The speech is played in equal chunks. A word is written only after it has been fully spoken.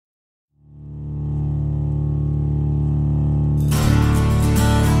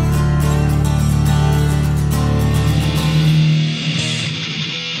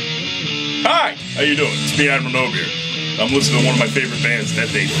you doing? It's me, Admiral Nobeard. I'm listening to one of my favorite bands,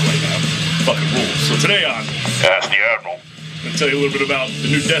 Death Angel, right now. Fucking rules. So today on ASK the Admiral, I'm going to tell you a little bit about the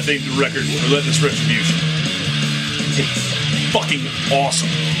new Death Angel record, Relentless Retribution. It's fucking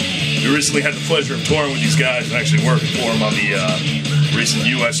awesome. We recently had the pleasure of touring with these guys and actually working for them on the recent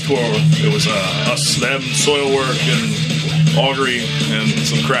U.S. tour. It was us, them, Soilwork, and Augury, and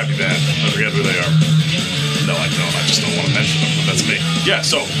some crappy band. I forget who they are. No, I don't. I just don't want to mention them, but that's me. Yeah,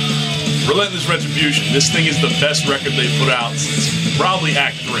 so, Relentless Retribution. This thing is the best record they put out since probably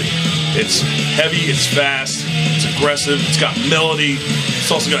Act 3. It's heavy, it's fast, it's aggressive, it's got melody, it's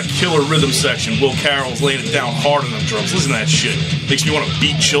also got a killer rhythm section. Will Carroll's laying it down hard on them drums. Listen to that shit. Makes me want to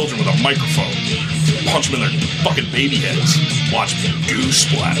beat children with a microphone. Punch them in their fucking baby heads. Watch goo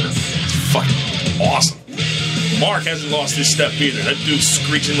splatter. It's fucking awesome. Mark hasn't lost his step either. That dude's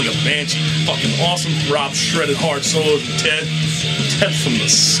screeching like a banshee. Fucking awesome. Rob shredded hard solos and Ted. Ted from the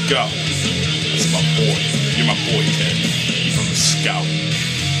Scout. That's my boy. You're my boy, Ted. You're from the Scout.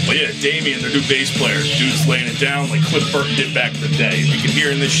 But yeah, Damien, their new bass player. Dude's laying it down like Cliff Burton did back in the day. You can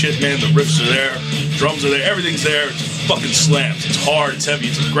hear in this shit, man, the riffs are there, drums are there, everything's there. It just fucking slams. It's hard, it's heavy,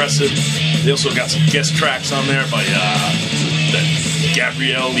 it's aggressive. They also got some guest tracks on there by that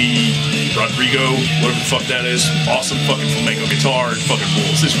Gabriele Rodrigo, whatever the fuck that is. Awesome fucking flamenco guitar and fucking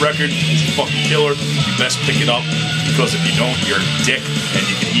rules. This record is fucking killer. You best pick it up, because if you don't, you're a dick and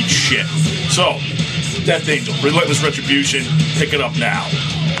you can eat shit. So, Death Angel, Relentless Retribution, pick it up now.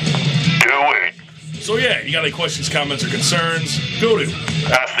 do it. So yeah, you got any questions, comments, or concerns, go to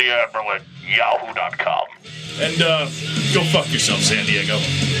AskTheAdmiral at yahoo.com. and go fuck yourself, San Diego.